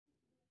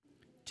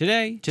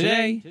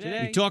Today,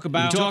 we talk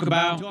about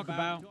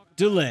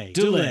delay.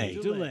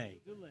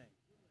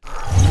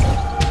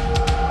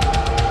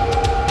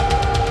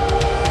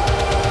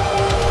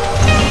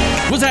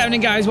 What's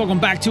happening, guys? Welcome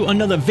back to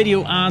another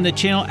video on the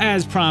channel.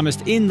 As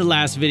promised in the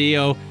last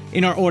video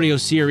in our audio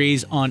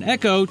series on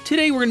Echo,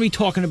 today we're going to be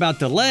talking about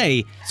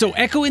delay. So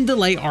Echo and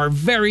delay are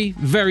very,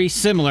 very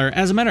similar.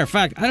 As a matter of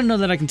fact, I don't know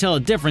that I can tell a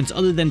difference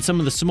other than some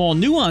of the small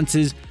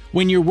nuances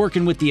when you're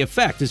working with the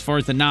effect as far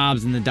as the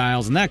knobs and the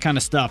dials and that kind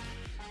of stuff.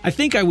 I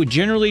think I would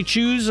generally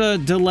choose a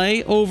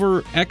delay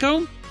over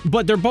Echo,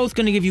 but they're both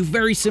going to give you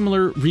very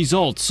similar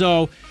results.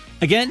 So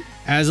again,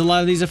 as a lot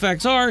of these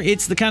effects are,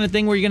 it's the kind of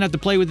thing where you're going to have to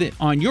play with it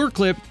on your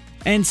clip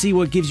and see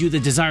what gives you the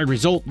desired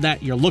result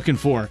that you're looking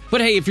for.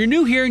 But hey, if you're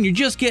new here and you're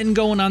just getting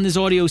going on this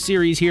audio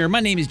series here, my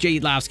name is Jay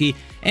Lowski,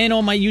 and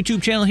on my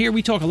YouTube channel here,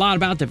 we talk a lot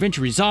about DaVinci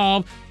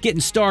Resolve, getting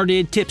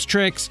started, tips,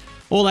 tricks,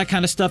 all that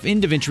kind of stuff in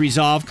DaVinci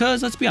Resolve,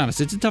 because let's be honest,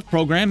 it's a tough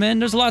program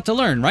and there's a lot to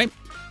learn, right?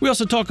 We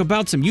also talk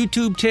about some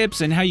YouTube tips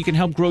and how you can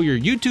help grow your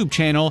YouTube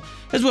channel,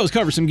 as well as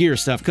cover some gear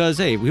stuff, because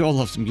hey, we all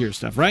love some gear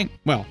stuff, right?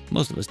 Well,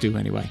 most of us do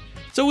anyway.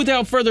 So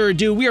without further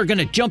ado, we are going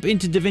to jump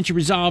into DaVinci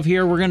Resolve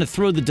here. We're going to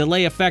throw the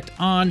delay effect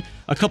on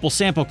a couple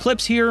sample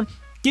clips here,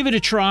 give it a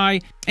try,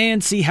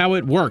 and see how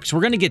it works.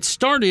 We're going to get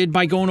started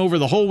by going over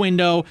the whole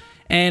window,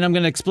 and I'm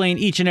going to explain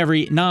each and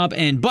every knob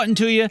and button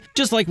to you,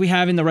 just like we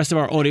have in the rest of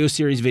our audio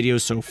series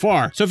videos so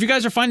far. So if you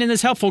guys are finding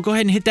this helpful, go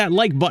ahead and hit that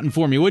like button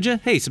for me, would you?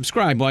 Hey,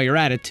 subscribe while you're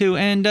at it too,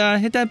 and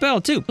hit that bell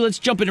too. Let's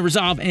jump into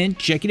Resolve and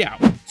check it out.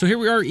 So here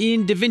we are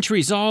in DaVinci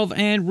Resolve,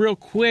 and real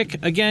quick,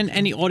 again,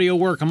 any audio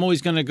work, I'm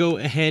always going to go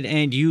ahead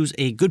and use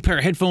a good pair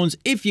of headphones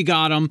if you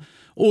got them,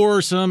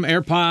 or some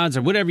AirPods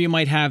or whatever you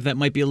might have that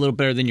might be a little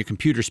better than your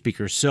computer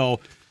speakers. So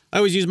I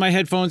always use my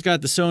headphones,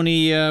 got the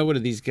Sony, what are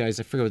these guys?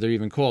 I forget what they're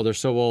even called. They're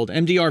so old.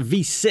 MDR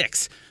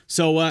V6.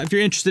 So if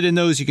you're interested in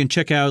those, you can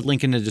check out,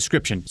 link in the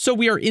description. So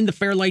we are in the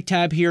Fairlight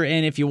tab here,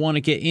 and if you want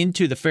to get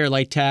into the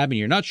Fairlight tab and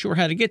you're not sure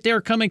how to get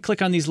there, come and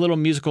click on these little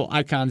musical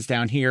icons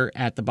down here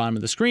at the bottom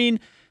of the screen.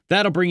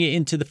 That'll bring you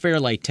into the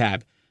Fairlight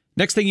tab.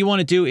 Next thing you want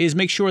to do is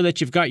make sure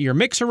that you've got your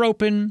mixer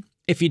open.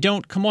 If you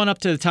don't, come on up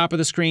to the top of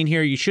the screen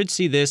here. You should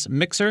see this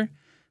mixer,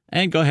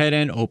 and go ahead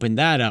and open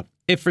that up.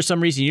 If for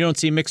some reason you don't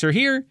see mixer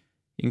here,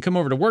 you can come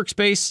over to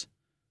Workspace,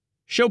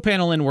 Show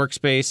Panel in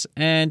Workspace,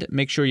 and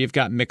make sure you've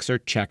got mixer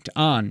checked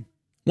on.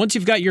 Once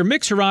you've got your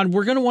mixer on,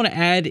 we're going to want to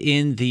add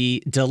in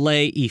the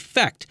delay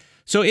effect.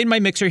 So in my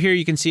mixer here,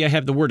 you can see I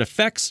have the word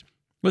effects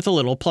with a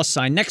little plus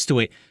sign next to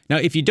it. Now,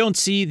 if you don't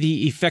see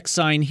the effect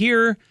sign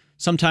here,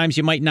 sometimes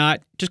you might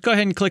not. Just go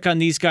ahead and click on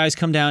these guys,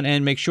 come down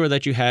and make sure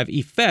that you have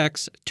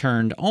effects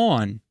turned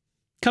on.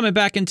 Coming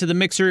back into the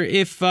mixer,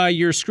 if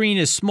your screen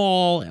is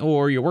small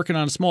or you're working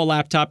on a small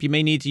laptop, you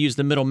may need to use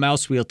the middle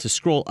mouse wheel to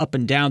scroll up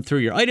and down through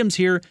your items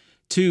here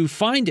to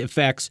find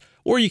effects,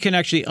 or you can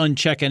actually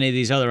uncheck any of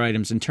these other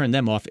items and turn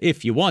them off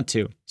if you want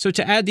to. So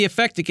to add the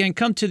effect, again,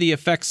 come to the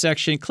effects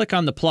section, click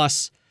on the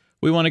plus.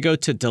 We want to go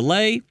to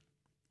delay,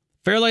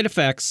 Fairlight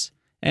effects,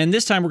 and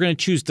this time we're going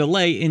to choose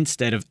delay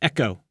instead of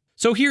echo.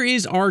 So here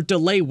is our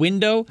delay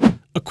window.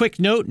 A quick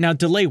note, now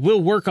delay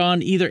will work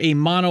on either a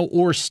mono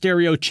or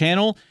stereo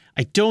channel.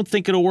 I don't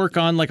think it'll work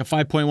on like a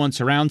 5.1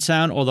 surround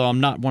sound, although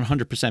I'm not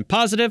 100%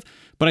 positive,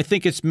 but I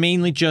think it's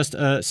mainly just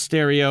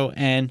stereo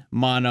and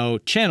mono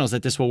channels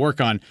that this will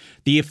work on.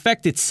 The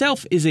effect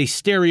itself is a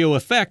stereo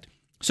effect,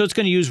 so it's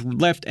going to use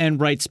left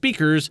and right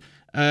speakers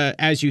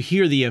as you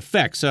hear the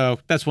effect, so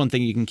that's one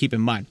thing you can keep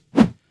in mind.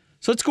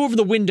 So let's go over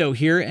the window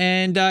here,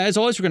 and as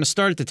always, we're going to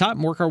start at the top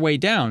and work our way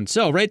down.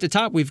 So right at the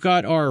top, we've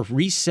got our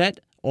Reset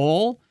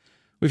All.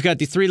 We've got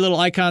the three little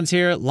icons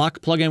here,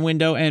 Lock Plugin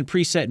Window and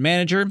Preset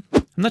Manager.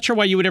 I'm not sure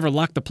why you would ever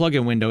lock the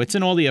plugin window. It's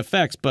in all the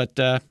effects, but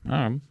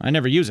I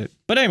never use it.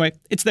 But anyway,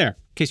 it's there,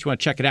 in case you want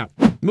to check it out.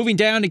 Moving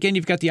down, again,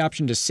 you've got the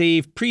option to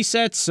save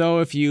presets. So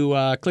if you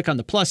click on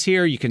the plus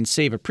here, you can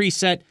save a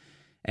preset.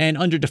 And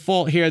under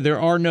default here, there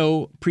are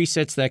no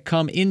presets that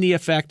come in the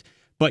effect,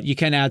 but you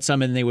can add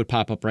some and they would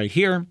pop up right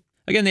here.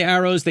 Again, the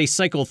arrows, they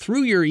cycle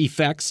through your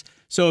effects.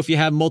 So if you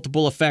have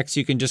multiple effects,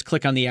 you can just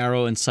click on the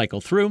arrow and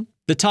cycle through.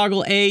 The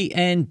toggle A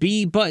and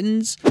B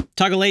buttons.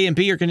 Toggle A and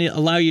B are going to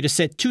allow you to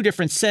set two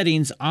different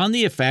settings on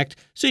the effect.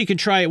 So you can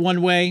try it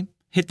one way,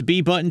 hit the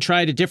B button,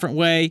 try it a different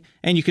way,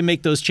 and you can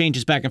make those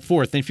changes back and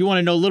forth. And if you want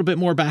to know a little bit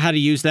more about how to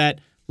use that,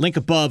 link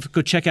above,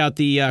 go check out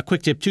the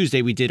Quick Tip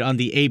Tuesday we did on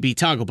the A-B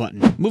toggle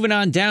button. Moving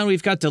on down,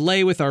 we've got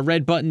delay with our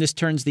red button. This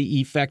turns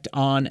the effect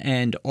on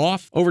and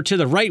off. Over to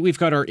the right, we've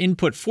got our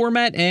input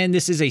format, and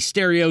this is a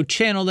stereo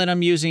channel that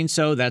I'm using,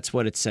 so that's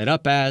what it's set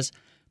up as.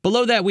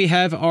 Below that, we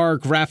have our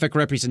graphic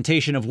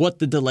representation of what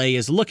the delay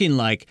is looking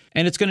like,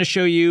 and it's going to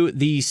show you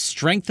the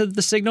strength of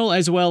the signal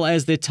as well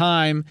as the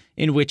time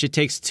in which it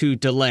takes to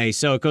delay.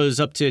 So it goes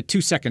up to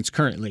 2 seconds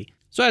currently.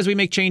 So as we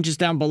make changes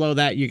down below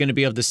that, you're going to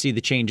be able to see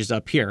the changes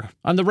up here.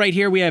 On the right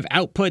here, we have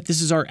output.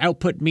 This is our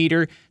output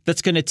meter.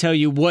 That's going to tell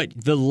you what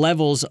the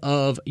levels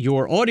of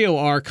your audio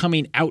are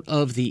coming out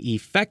of the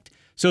effect.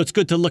 So it's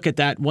good to look at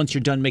that once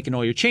you're done making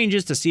all your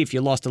changes to see if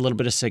you lost a little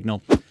bit of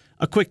signal.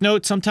 A quick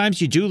note, sometimes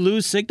you do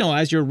lose signal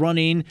as you're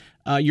running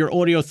your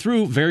audio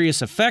through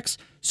various effects,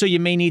 so you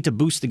may need to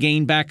boost the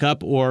gain back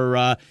up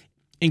or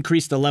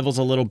increase the levels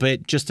a little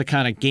bit just to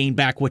kind of gain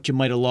back what you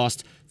might have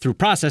lost through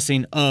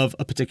processing of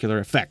a particular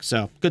effect.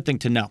 So good thing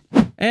to know.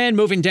 And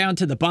moving down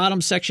to the bottom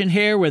section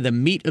here where the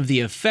meat of the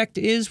effect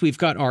is, we've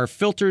got our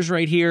filters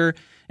right here.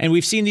 And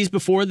we've seen these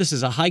before. This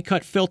is a high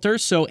cut filter,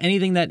 so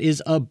anything that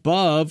is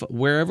above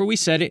wherever we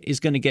set it is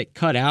going to get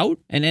cut out,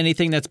 and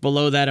anything that's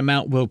below that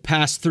amount will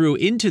pass through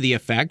into the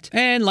effect.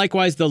 And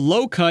likewise, the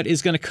low cut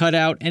is going to cut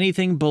out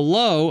anything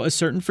below a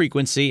certain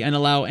frequency and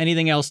allow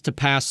anything else to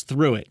pass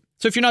through it.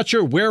 So if you're not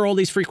sure where all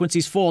these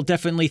frequencies fall,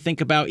 definitely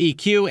think about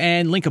EQ,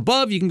 and link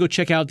above, you can go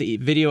check out the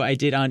video I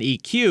did on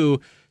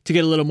EQ to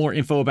get a little more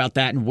info about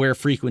that and where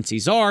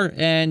frequencies are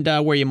and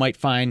where you might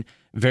find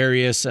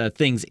various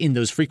things in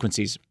those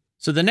frequencies.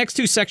 So the next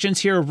two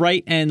sections here,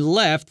 right and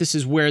left, this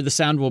is where the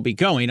sound will be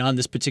going on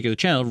this particular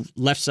channel,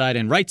 left side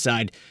and right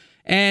side.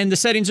 And the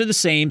settings are the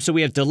same. So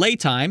we have delay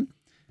time.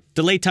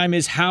 Delay time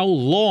is how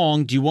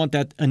long do you want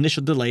that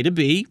initial delay to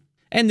be?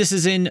 And this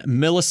is in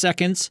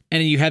milliseconds.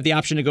 And you have the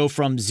option to go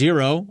from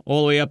 0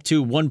 all the way up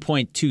to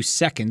 1.2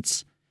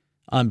 seconds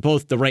on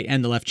both the right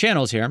and the left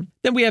channels here.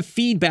 Then we have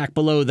feedback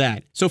below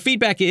that. So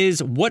feedback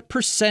is what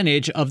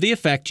percentage of the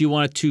effect you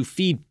want it to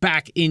feed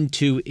back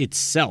into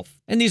itself.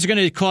 And these are going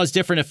to cause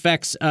different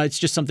effects. It's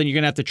just something you're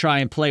going to have to try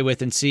and play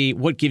with and see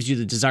what gives you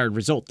the desired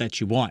result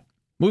that you want.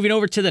 Moving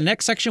over to the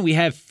next section, we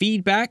have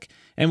feedback,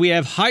 and we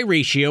have high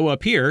ratio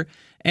up here.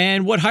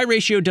 And what high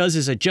ratio does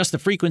is adjust the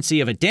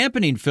frequency of a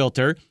dampening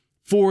filter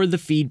for the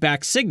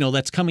feedback signal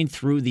that's coming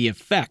through the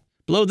effect.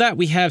 Below that,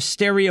 we have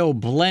stereo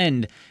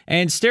blend,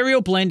 and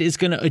stereo blend is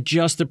going to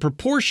adjust the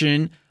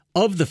proportion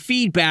of the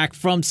feedback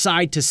from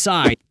side to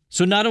side.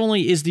 So not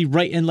only is the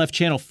right and left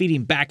channel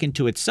feeding back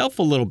into itself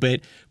a little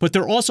bit, but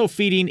they're also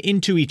feeding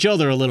into each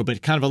other a little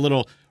bit, kind of a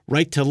little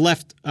right to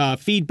left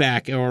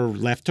feedback or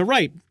left to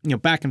right,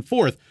 back and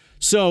forth.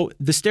 So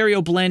the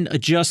stereo blend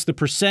adjusts the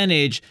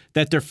percentage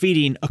that they're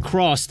feeding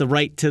across the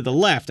right to the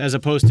left, as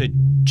opposed to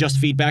just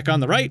feedback on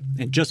the right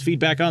and just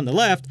feedback on the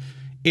left.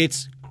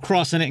 It's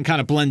crossing it and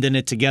kind of blending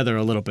it together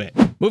a little bit.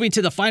 Moving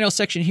to the final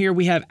section here,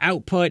 we have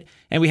output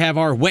and we have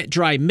our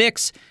wet-dry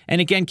mix.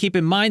 And again, keep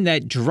in mind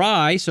that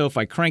dry, so if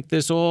I crank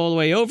this all the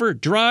way over,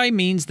 dry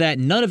means that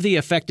none of the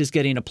effect is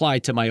getting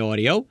applied to my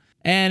audio.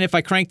 And if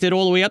I cranked it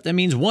all the way up, that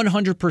means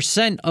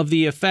 100% of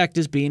the effect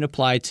is being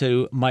applied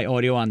to my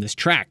audio on this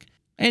track.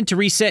 And to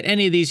reset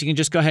any of these, you can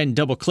just go ahead and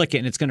double click it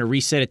and it's going to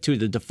reset it to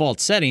the default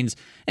settings.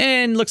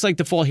 And looks like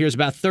default here is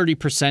about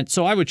 30%.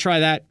 So I would try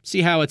that,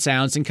 see how it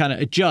sounds, and kind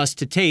of adjust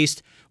to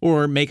taste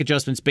or make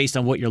adjustments based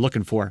on what you're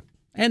looking for.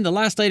 And the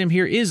last item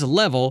here is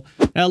level.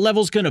 Now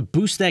level's going to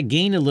boost that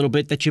gain a little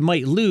bit that you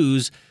might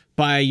lose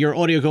by your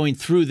audio going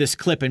through this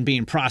clip and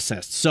being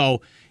processed.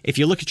 So if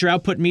you look at your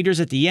output meters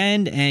at the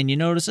end and you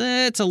notice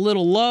it's a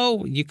little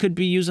low, you could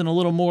be using a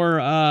little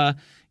more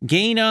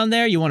gain on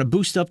there. You want to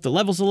boost up the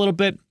levels a little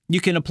bit. You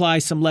can apply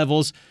some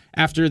levels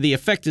after the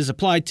effect is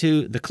applied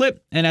to the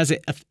clip, and as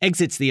it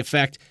exits the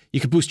effect, you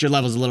can boost your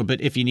levels a little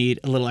bit if you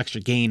need a little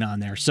extra gain on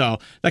there. So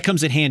that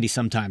comes in handy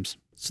sometimes.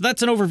 So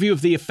that's an overview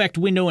of the effect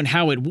window and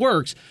how it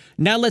works.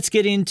 Now let's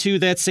get into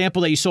that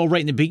sample that you saw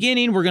right in the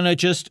beginning. We're going to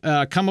just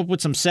come up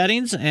with some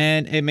settings,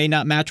 and it may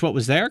not match what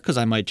was there because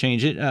I might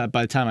change it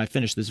by the time I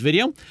finish this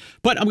video.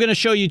 But I'm going to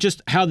show you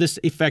just how this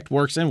effect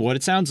works and what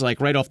it sounds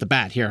like right off the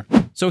bat here.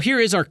 So here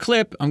is our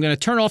clip. I'm going to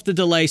turn off the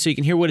delay so you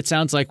can hear what it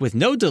sounds like with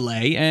no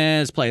delay.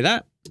 And let's play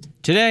that.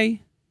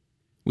 Today,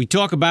 we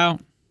talk about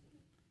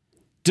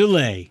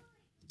delay.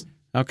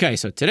 Okay,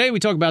 so today we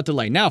talk about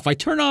delay. Now, if I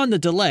turn on the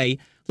delay,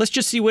 let's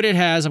just see what it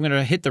has. I'm going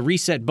to hit the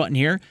reset button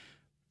here.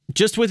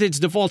 Just with its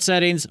default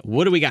settings,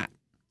 what do we got?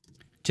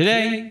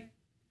 Today,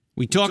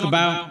 we talk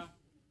about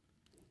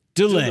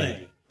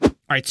delay. All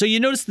right, so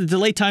you notice the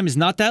delay time is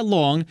not that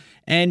long,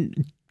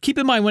 and keep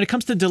in mind, when it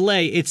comes to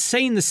delay, it's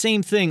saying the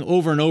same thing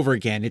over and over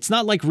again. It's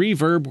not like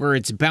reverb where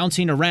it's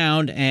bouncing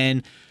around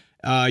and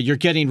you're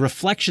getting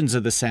reflections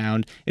of the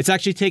sound. It's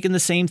actually taking the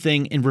same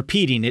thing and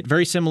repeating it,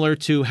 very similar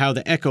to how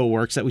the echo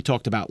works that we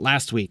talked about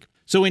last week.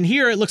 So in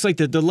here, it looks like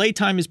the delay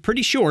time is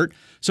pretty short.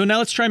 So now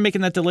let's try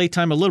making that delay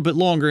time a little bit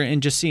longer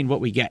and just seeing what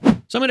we get.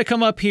 So I'm going to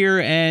come up here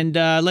and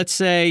let's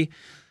say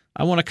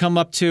I want to come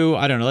up to,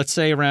 I don't know, let's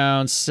say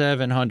around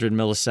 700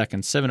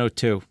 milliseconds,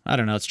 702. I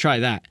don't know, let's try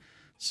that.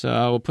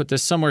 So we'll put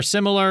this somewhere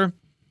similar,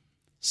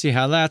 see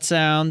how that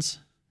sounds,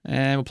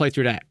 and we'll play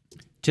through that.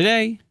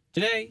 Today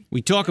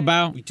we talk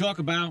about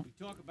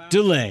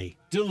delay.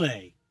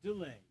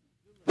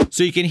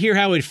 So you can hear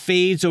how it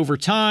fades over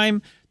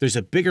time. There's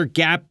a bigger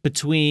gap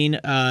between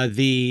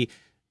the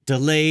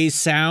delay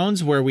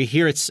sounds where we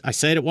hear it, I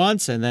say it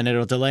once, and then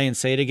it'll delay and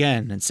say it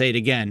again, and say it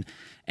again.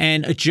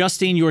 And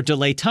adjusting your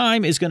delay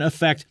time is going to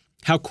affect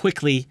how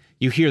quickly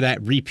you hear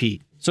that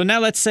repeat. So now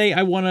let's say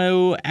I want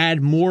to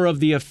add more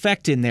of the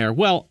effect in there.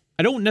 Well,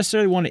 I don't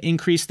necessarily want to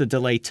increase the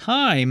delay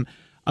time.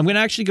 I'm going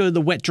to actually go to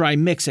the wet-dry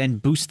mix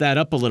and boost that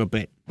up a little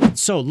bit.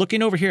 So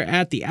looking over here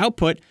at the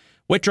output,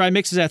 wet-dry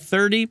mix is at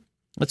 30.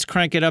 Let's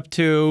crank it up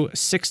to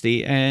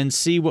 60 and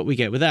see what we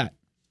get with that.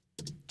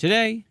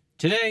 Today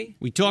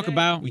we talk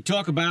about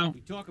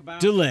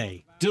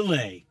delay.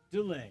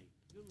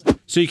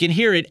 So you can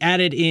hear it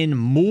added in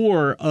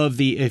more of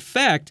the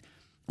effect.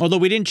 Although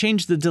we didn't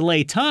change the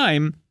delay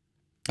time,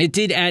 it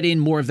did add in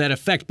more of that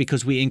effect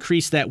because we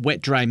increased that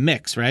wet-dry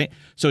mix, right?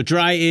 So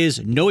dry is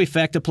no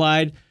effect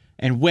applied,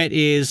 and wet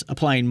is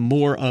applying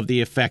more of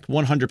the effect,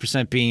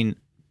 100% being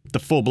the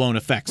full-blown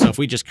effect. So if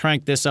we just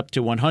crank this up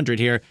to 100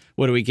 here,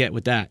 what do we get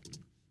with that?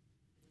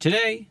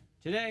 Today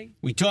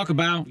we talk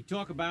about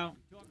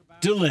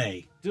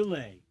delay.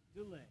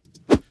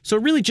 So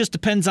it really just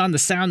depends on the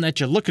sound that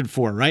you're looking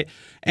for, right?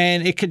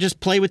 And it could just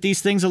play with these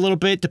things a little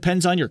bit.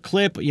 Depends on your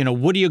clip. You know,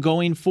 what are you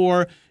going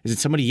for? Is it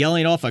somebody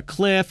yelling off a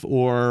cliff,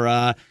 or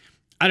I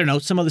don't know,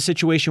 some other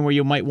situation where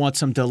you might want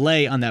some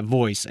delay on that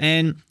voice?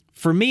 And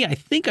for me, I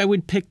think I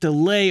would pick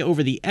delay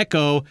over the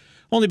echo,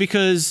 only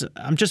because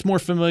I'm just more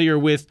familiar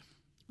with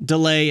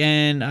delay,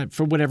 and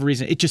for whatever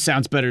reason, it just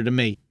sounds better to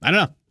me. I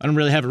don't know. I don't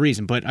really have a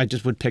reason, but I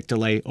just would pick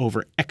delay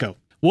over echo.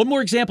 One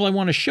more example I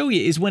want to show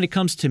you is when it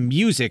comes to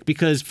music,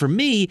 because for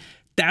me,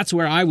 that's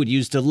where I would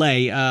use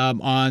delay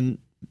on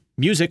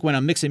music when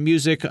I'm mixing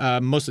music.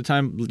 Most of the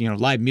time, you know,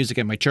 live music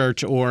at my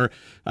church, or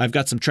I've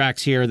got some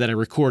tracks here that I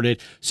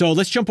recorded. So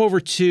let's jump over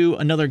to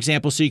another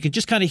example so you can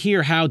just kind of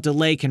hear how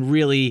delay can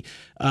really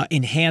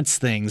enhance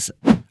things.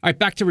 All right,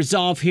 back to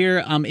Resolve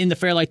here. I'm in the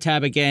Fairlight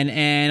tab again,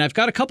 and I've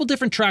got a couple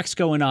different tracks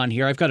going on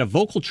here. I've got a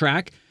vocal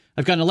track,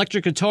 I've got an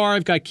electric guitar,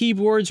 I've got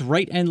keyboards,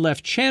 right and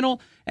left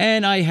channel,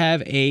 and I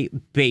have a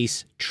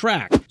bass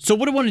track. So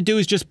what I want to do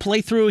is just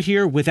play through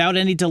here without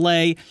any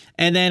delay,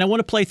 and then I want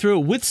to play through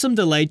it with some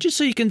delay just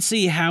so you can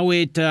see how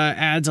it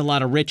adds a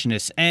lot of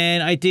richness.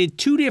 And I did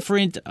two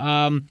different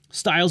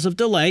styles of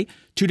delay,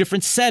 two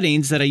different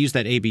settings that I used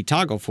that A/B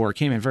toggle for. It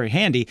came in very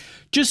handy,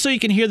 just so you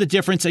can hear the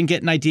difference and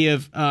get an idea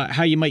of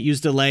how you might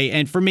use delay.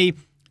 And for me,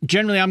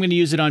 generally I'm going to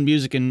use it on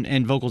music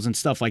and vocals and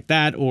stuff like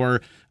that,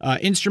 or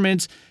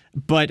instruments.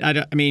 But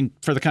I mean,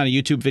 for the kind of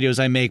YouTube videos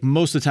I make,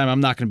 most of the time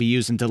I'm not going to be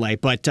using delay.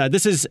 But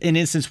this is an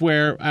instance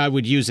where I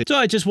would use it. So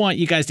I just want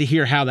you guys to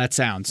hear how that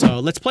sounds. So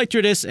let's play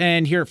through this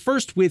and hear it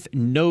first with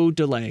no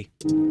delay.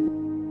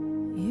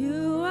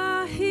 You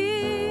are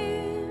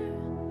here,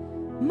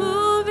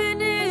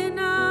 moving in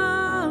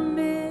our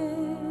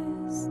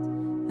midst.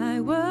 I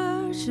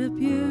worship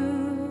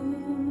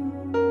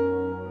you.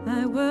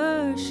 I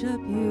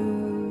worship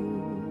you.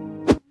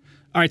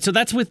 All right, so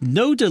that's with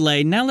no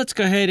delay. Now let's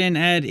go ahead and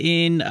add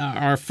in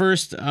our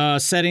first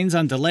settings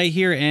on delay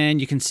here,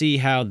 and you can see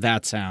how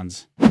that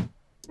sounds.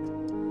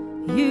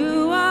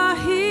 You are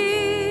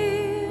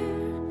here,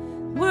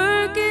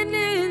 working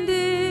in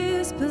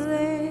this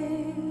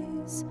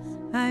place.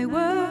 I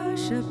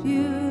worship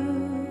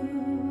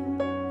you.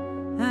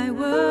 I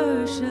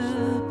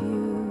worship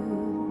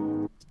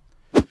you.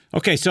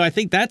 Okay, so I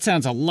think that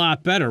sounds a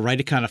lot better, right?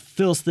 It kind of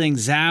fills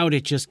things out.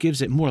 It just gives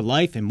it more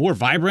life and more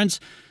vibrance.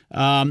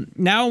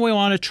 Now we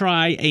want to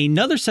try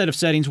another set of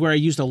settings where I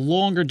used a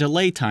longer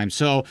delay time.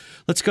 So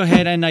let's go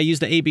ahead and use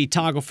the A/B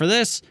toggle for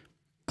this.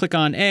 Click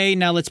on A.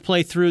 Now let's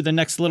play through the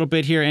next little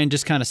bit here and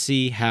just kind of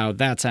see how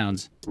that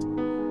sounds.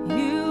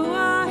 You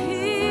are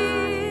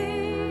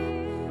here,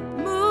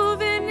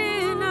 moving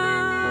in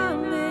our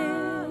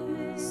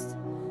midst.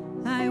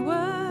 I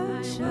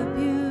worship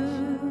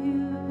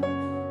you.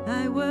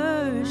 I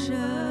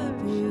worship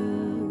you.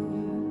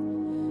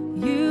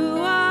 You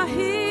are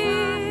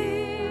here,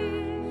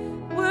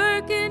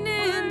 working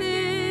in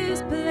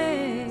this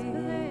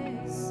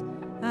place.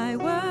 I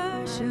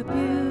worship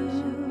you.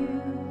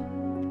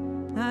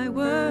 I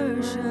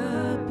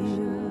worship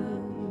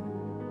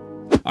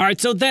you. All right,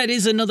 so that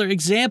is another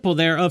example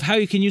there of how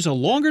you can use a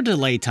longer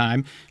delay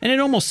time, and it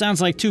almost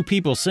sounds like two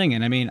people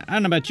singing. I mean, I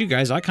don't know about you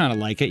guys, I kind of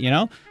like it, you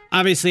know?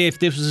 Obviously, if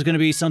this was going to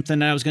be something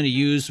that I was going to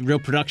use, real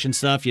production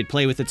stuff, you'd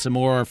play with it some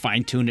more,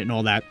 fine-tune it and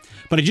all that.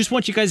 But I just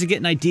want you guys to get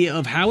an idea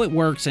of how it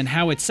works and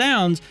how it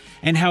sounds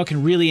and how it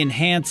can really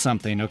enhance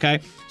something,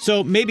 okay?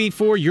 So maybe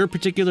for your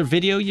particular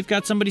video, you've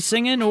got somebody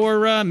singing,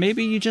 or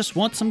maybe you just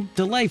want some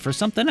delay for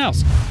something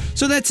else.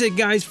 So that's it,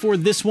 guys, for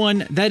this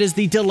one. That is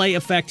the delay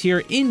effect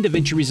here in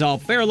DaVinci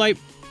Resolve Fairlight.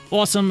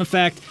 Awesome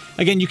effect.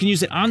 Again, you can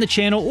use it on the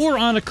channel or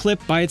on a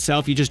clip by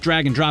itself. You just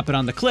drag and drop it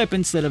on the clip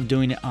instead of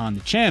doing it on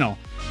the channel.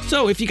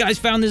 So if you guys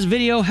found this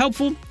video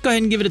helpful, go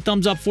ahead and give it a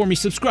thumbs up for me.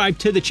 Subscribe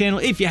to the channel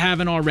if you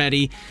haven't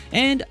already.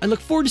 And I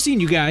look forward to seeing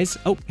you guys.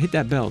 Oh, hit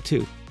that bell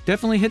too.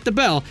 Definitely hit the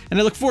bell. And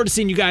I look forward to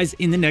seeing you guys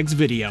in the next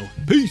video.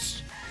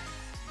 Peace.